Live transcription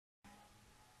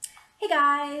Hey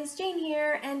guys, Jane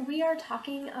here, and we are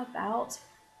talking about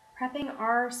prepping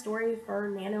our story for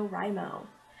NaNoWriMo.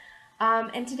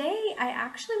 And today I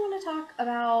actually want to talk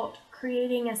about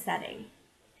creating a setting.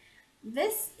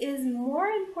 This is more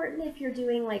important if you're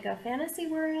doing like a fantasy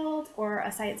world or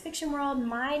a science fiction world.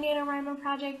 My NaNoWriMo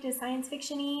project is science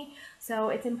fiction-y, so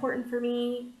it's important for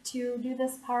me to do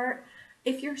this part.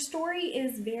 If your story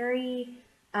is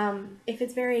if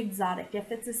it's very exotic, if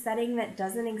it's a setting that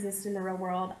doesn't exist in the real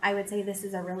world, I would say this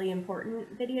is a really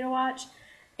important video to watch.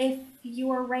 If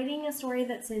you're writing a story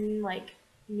that's in like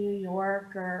New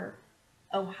York or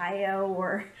Ohio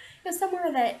or somewhere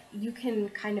that you can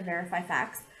kind of verify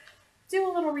facts, do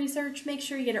a little research, make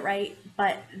sure you get it right,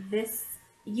 but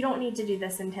you don't need to do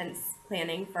this intense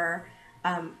planning for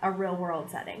a real world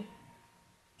setting.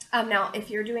 Now, if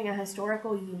you're doing a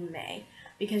historical, you may,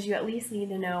 because you at least need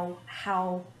to know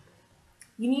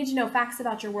facts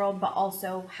about your world, but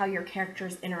also how your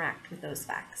characters interact with those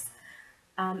facts.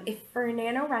 If for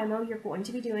NaNoWriMo, you're going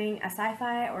to be doing a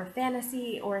sci-fi or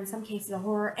fantasy, or in some cases a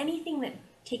horror, anything that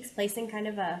takes place in kind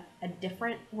of a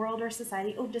different world or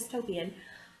society, dystopian,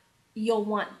 you'll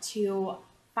want to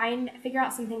figure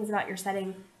out some things about your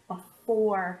setting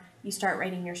before you start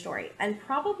writing your story, and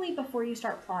probably before you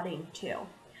start plotting too.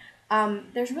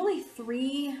 There's really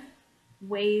three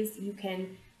ways you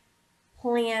can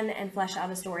plan and flesh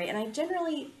out a story, and I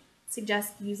generally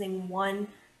suggest using one,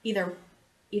 either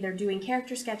doing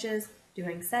character sketches,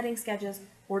 doing setting sketches,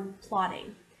 or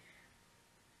plotting.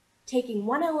 Taking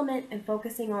one element and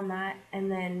focusing on that,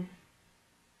 and then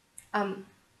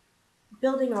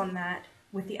building on that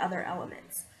with the other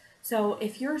elements. So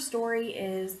if your story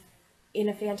is in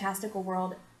a fantastical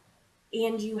world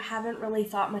and you haven't really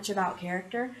thought much about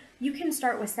character, you can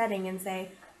start with setting and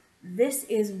say, this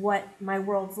is what my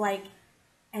world's like,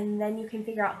 and then you can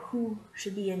figure out who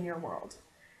should be in your world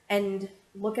and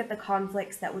look at the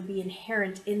conflicts that would be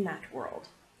inherent in that world.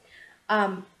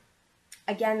 Again,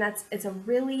 it's a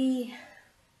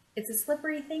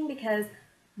slippery thing, because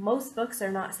most books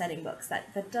are not setting books.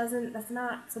 That's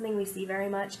not something we see very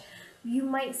much. You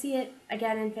might see it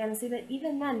again in fantasy, but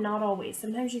even then, not always.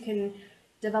 Sometimes you can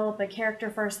develop a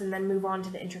character first and then move on to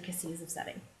the intricacies of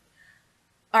setting.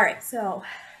 All right, so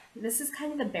this is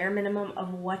kind of the bare minimum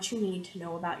of what you need to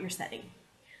know about your setting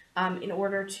in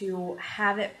order to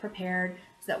have it prepared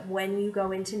so that when you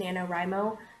go into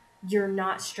NaNoWriMo, you're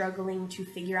not struggling to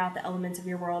figure out the elements of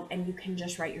your world and you can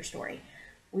just write your story.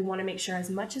 We want to make sure as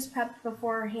much is prepped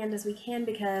beforehand as we can,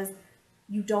 because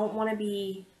you don't want to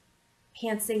be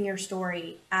pantsing your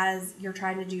story as you're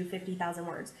trying to do 50,000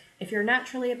 words. If you're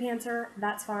naturally a pantser,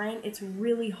 that's fine. It's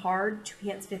really hard to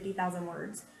pants 50,000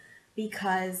 words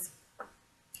because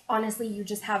honestly, you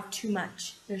just have too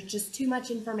much. There's just too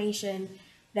much information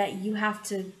that you have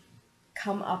to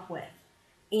come up with.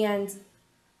 And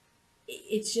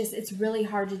it's really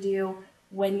hard to do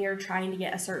when you're trying to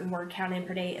get a certain word count in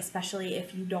per day, especially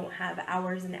if you don't have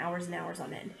hours and hours and hours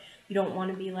on end. You don't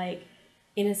want to be like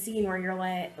in a scene where you're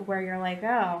like,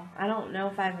 oh, I don't know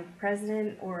if I have a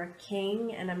president or a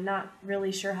king, and I'm not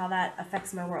really sure how that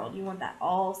affects my world. You want that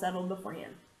all settled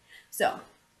beforehand. So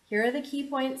here are the key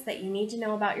points that you need to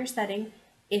know about your setting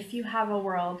if you have a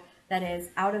world that is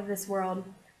out of this world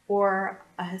or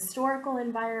a historical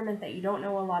environment that you don't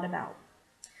know a lot about.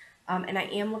 And I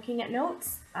am looking at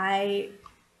notes. I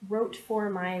wrote for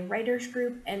my writers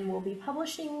group and will be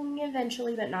publishing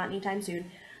eventually, but not anytime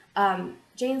soon,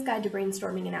 Jane's Guide to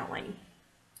Brainstorming and Outlining.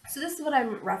 So this is what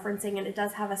I'm referencing, and it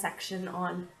does have a section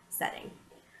on setting.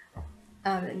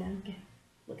 And then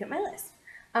look at my list.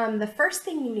 The first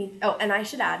thing you need, oh, and I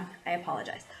should add, I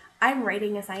apologize. I'm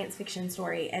writing a science fiction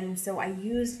story, and so I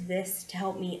used this to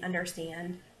help me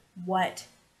understand what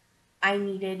I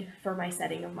needed for my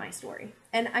setting of my story.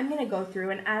 And I'm going to go through,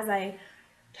 and as I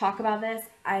talk about this,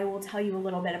 I will tell you a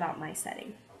little bit about my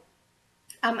setting.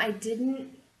 I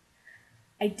didn't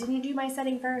do my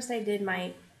setting first. I did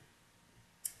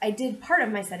part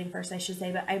of my setting first, I should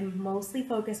say, but I mostly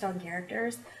focused on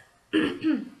characters.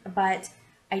 But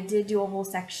I did do a whole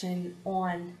section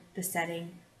on the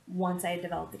setting once I had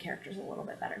developed the characters a little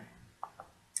bit better.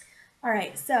 All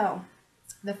right, so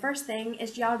the first thing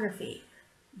is geography.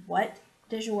 What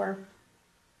does your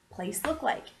place look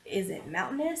like? Is it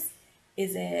mountainous?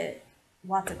 Is it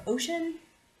lots of ocean?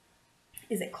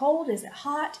 Is it cold? Is it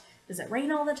hot? Does it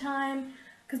rain all the time?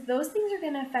 Because those things are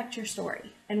going to affect your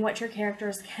story and what your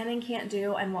characters can and can't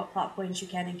do and what plot points you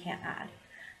can and can't add.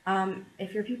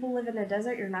 If your people live in a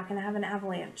desert, you're not going to have an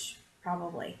avalanche,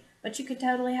 probably, but you could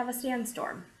totally have a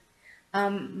sandstorm.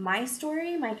 My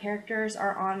story, my characters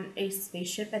are on a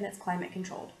spaceship and it's climate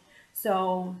controlled.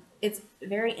 So it's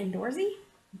very indoorsy.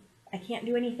 I can't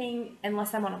do anything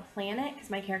unless I'm on a planet, because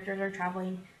my characters are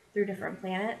traveling through different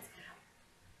planets.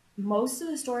 Most of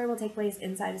the story will take place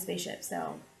inside a spaceship,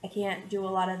 so I can't do a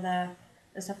lot of the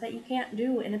stuff that you can't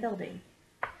do in a building.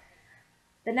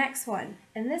 The next one,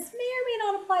 and this may or may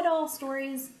not apply to all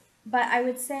stories, but I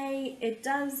would say it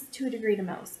does to a degree to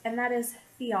most, and that is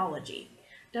theology.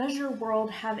 Does your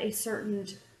world have a certain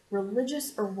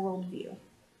religious or worldview?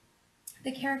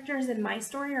 The characters in my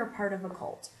story are part of a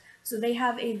cult, so they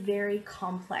have a very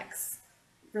complex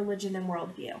religion and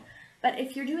worldview. But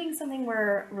if you're doing something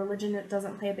where religion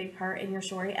doesn't play a big part in your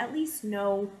story, at least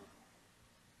know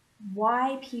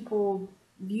why people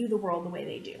view the world the way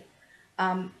they do.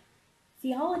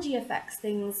 Theology affects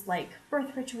things like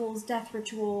birth rituals, death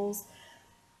rituals,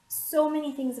 so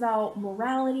many things about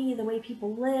morality, the way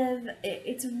people live.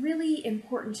 It's really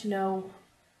important to know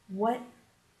what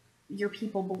your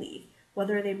people believe,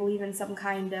 whether they believe in some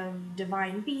kind of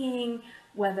divine being,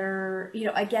 whether,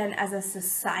 again, as a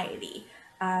society,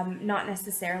 not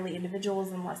necessarily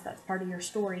individuals unless that's part of your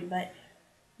story, but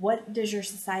what does your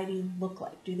society look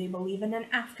like? Do they believe in an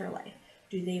afterlife?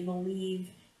 Do they believe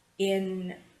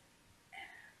in,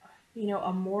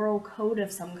 a moral code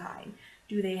of some kind?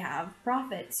 Do they have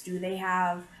prophets? Do they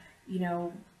have,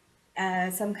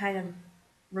 some kind of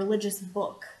religious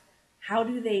book? How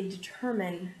do they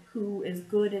determine who is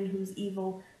good and who's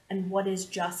evil and what is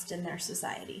just in their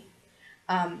society?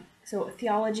 So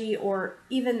theology, or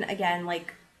even, again,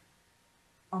 like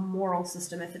a moral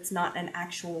system, if it's not an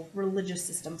actual religious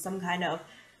system, some kind of,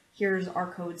 here's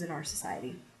our codes in our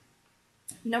society.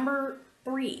 Number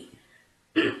 3,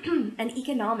 an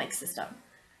economic system.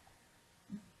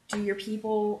 Do your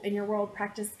people in your world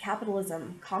practice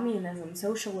capitalism, communism,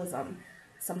 socialism,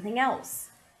 something else?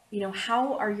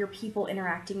 How are your people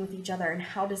interacting with each other, and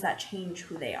how does that change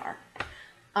who they are?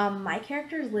 My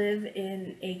characters live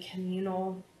in a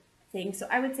communal thing, so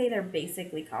I would say they're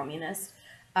basically communist,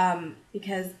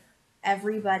 because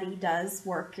everybody does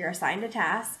work. You're assigned a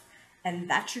task, and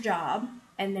that's your job,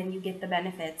 and then you get the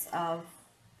benefits of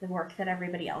the work that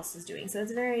everybody else is doing. So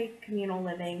it's very communal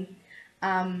living.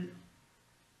 I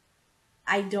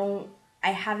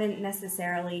haven't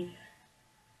necessarily,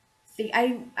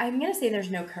 I'm going to say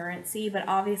there's no currency, but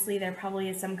obviously there probably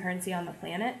is some currency on the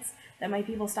planets that my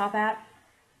people stop at.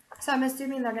 So I'm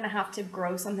assuming they're going to have to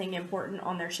grow something important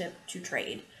on their ship to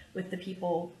trade with the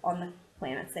people on the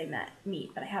planets they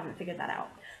meet, but I haven't figured that out.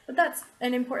 But that's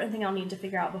an important thing I'll need to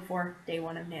figure out before day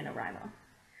 1 of NaNoWriMo.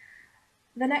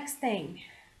 The next thing,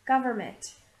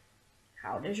 government.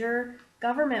 How does your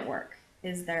government work?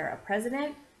 Is there a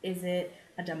president? Is it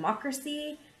a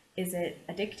democracy? Is it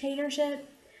a dictatorship?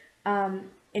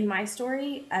 In my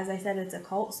story, as I said, it's a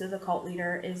cult, so the cult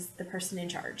leader is the person in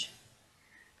charge.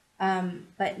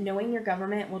 But knowing your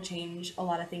government will change a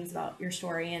lot of things about your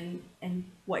story and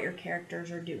what your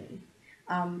characters are doing.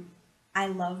 I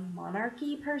love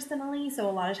monarchy personally, so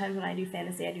a lot of times when I do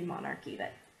fantasy, I do monarchy,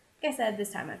 but like I said,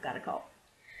 this time I've got a cult.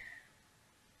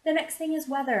 The next thing is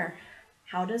weather.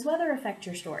 How does weather affect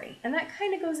your story? And that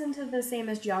kind of goes into the same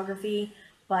as geography,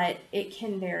 but it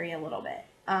can vary a little bit.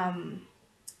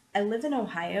 I live in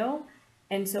Ohio,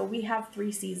 and so we have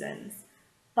 3 seasons.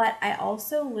 But I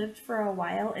also lived for a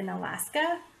while in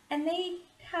Alaska, and they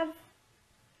have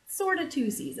sort of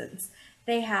 2 seasons.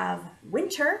 They have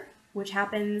winter, which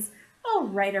happens,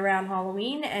 right around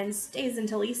Halloween and stays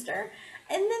until Easter.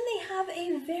 And then they have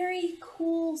a very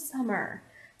cool summer.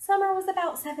 Summer was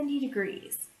about 70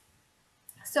 degrees.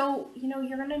 So,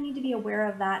 you're going to need to be aware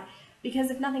of that, because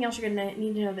if nothing else, you're going to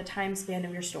need to know the time span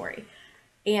of your story.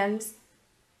 And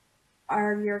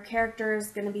are your characters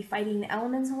going to be fighting the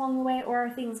elements along the way, or are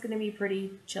things going to be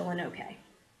pretty chill and okay?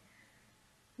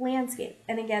 Landscape.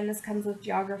 And again, this comes with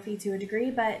geography to a degree,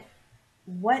 but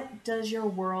what does your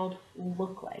world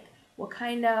look like? What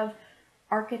kind of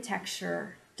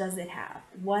architecture does it have?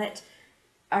 What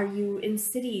are you in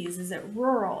cities? Is it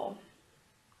rural?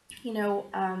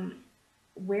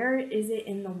 Where is it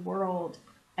in the world?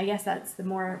 I guess that's the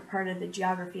more part of the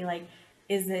geography. Like,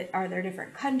 are there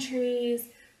different countries?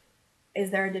 Is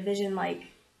there a division, like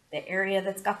the area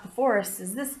that's got the forests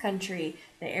is this country,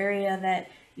 the area that,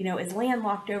 is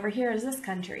landlocked over here is this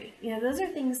country? Those are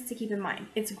things to keep in mind.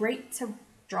 It's great to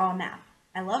draw a map.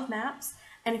 I love maps,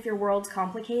 and if your world's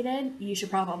complicated, you should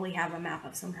probably have a map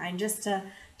of some kind just to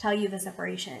tell you the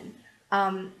separation.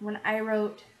 When I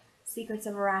wrote Secrets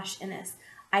of Arash Innis,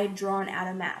 I had drawn out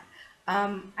a map.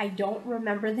 I don't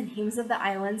remember the names of the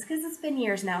islands because it's been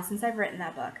years now since I've written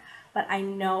that book, but I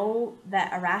know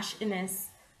that Arash Innis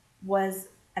was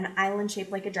an island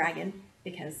shaped like a dragon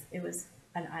because it was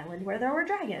an island where there were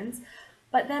dragons,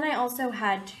 But then I also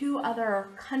had two other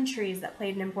countries that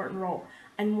played an important role.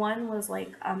 And one was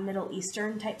like a Middle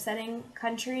Eastern type setting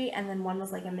country, and then one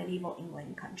was like a medieval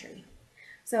England country.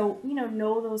 So,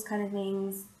 know those kind of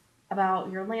things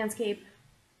about your landscape.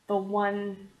 The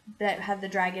one that had the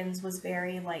dragons was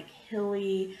very like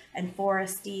hilly and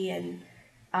foresty, and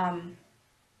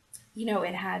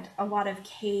it had a lot of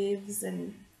caves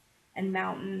and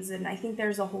mountains, and I think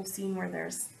there's a whole scene where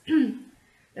there's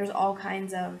there's all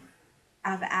kinds of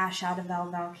ash out of the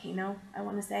volcano, I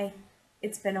want to say.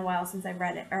 It's been a while since I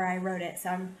read it, or I wrote it,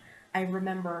 so I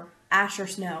remember ash or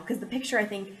snow, because the picture I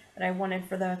think that I wanted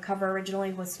for the cover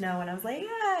originally was snow, and I was like,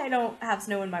 yeah, I don't have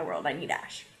snow in my world, I need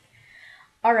ash.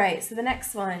 All right, so the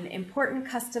next one, important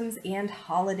customs and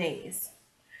holidays.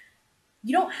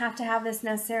 You don't have to have this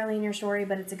necessarily in your story,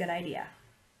 but it's a good idea.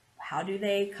 How do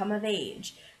they come of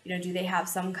age? Do they have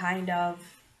some kind of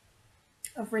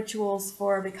rituals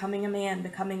for becoming a man,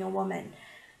 becoming a woman?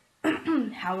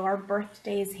 How are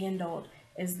birthdays handled?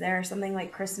 Is there something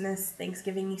like Christmas,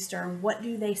 Thanksgiving, Easter? What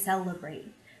do they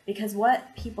celebrate? Because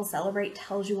what people celebrate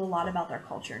tells you a lot about their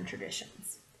culture and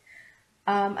traditions.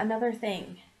 Another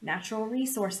thing, natural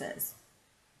resources.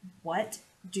 What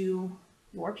do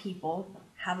your people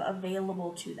have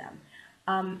available to them?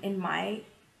 In my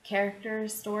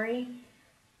character's story,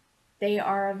 they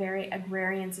are a very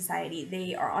agrarian society.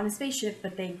 They are on a spaceship,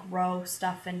 but they grow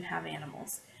stuff and have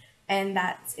animals. And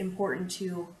that's important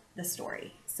to the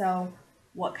story. So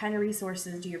what kind of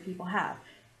resources do your people have?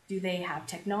 Do they have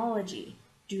technology?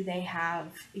 Do they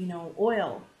have,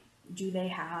 oil? Do they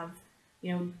have,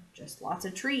 just lots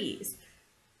of trees?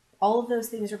 All of those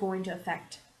things are going to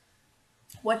affect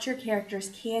what your characters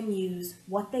can use,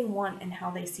 what they want, and how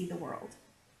they see the world.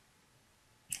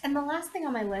 And the last thing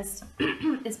on my list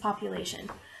is population.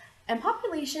 And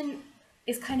population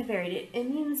is kind of varied. It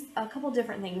means a couple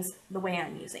different things the way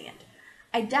I'm using it.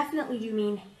 I definitely do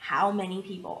mean how many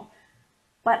people,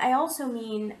 but I also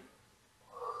mean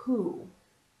who.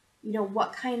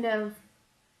 What kind of,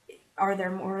 are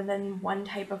there more than one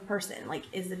type of person? Like,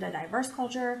 is it a diverse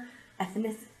culture,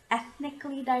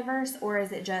 ethnically diverse, or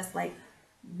is it just like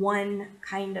one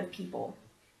kind of people?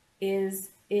 Is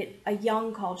it a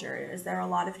young culture? Is there a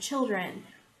lot of children?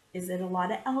 Is it a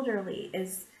lot of elderly?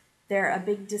 Is there a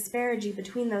big disparity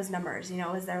between those numbers?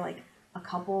 Is there like a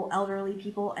couple elderly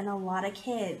people and a lot of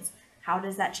kids? How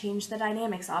does that change the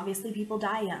dynamics? Obviously, people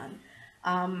die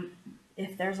young.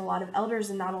 If there's a lot of elders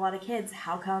and not a lot of kids,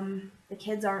 how come the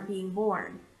kids aren't being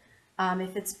born?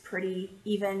 If it's pretty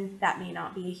even, that may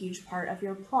not be a huge part of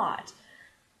your plot.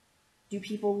 Do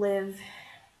people live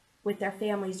with their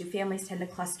families? Do families tend to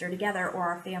cluster together, or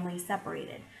are families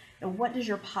separated? And what does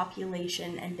your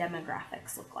population and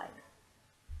demographics look like?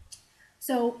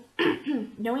 So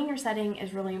knowing your setting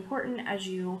is really important as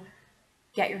you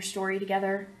get your story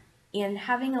together, and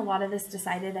having a lot of this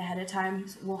decided ahead of time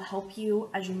will help you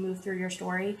as you move through your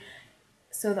story,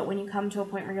 so that when you come to a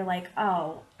point where you're like,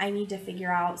 oh, I need to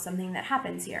figure out something that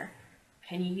happens here.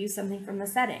 Can you use something from the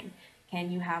setting?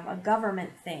 Can you have a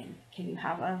government thing? Can you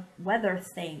have a weather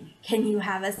thing? Can you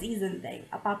have a season thing,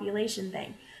 a population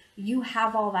thing? You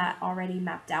have all that already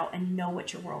mapped out and know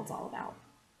what your world's all about.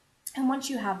 And once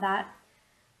you have that,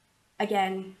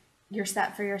 again, you're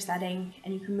set for your setting,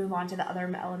 and you can move on to the other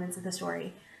elements of the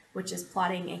story, which is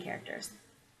plotting and characters.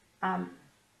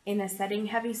 In a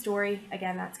setting-heavy story,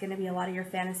 again, that's going to be a lot of your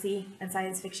fantasy and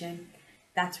science fiction.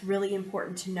 That's really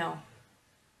important to know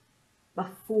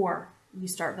before you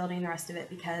start building the rest of it,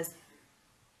 because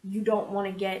you don't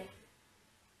want to get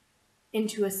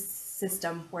into a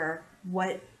system where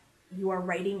what you are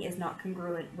writing is not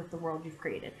congruent with the world you've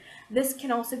created. This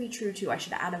can also be true too, I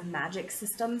should add, of magic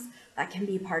systems that can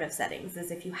be part of settings. Is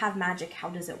if you have magic, how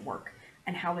does it work?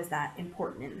 And how is that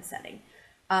important in the setting?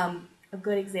 A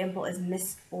good example is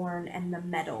Mistborn and the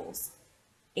metals,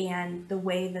 and the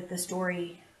way that the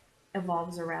story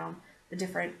evolves around the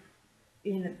different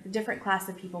class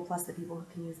of people, plus the people who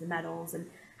can use the metals, and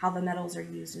how the metals are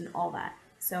used and all that.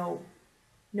 So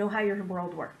know how your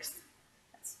world works.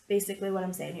 That's basically what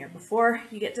I'm saying here. Before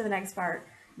you get to the next part,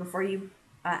 before you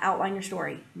outline your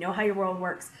story, know how your world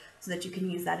works so that you can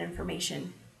use that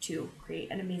information to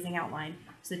create an amazing outline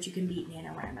so that you can beat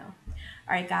NaNoWriMo. All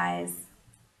right, guys,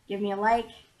 give me a like,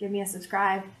 give me a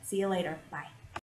subscribe. See you later. Bye.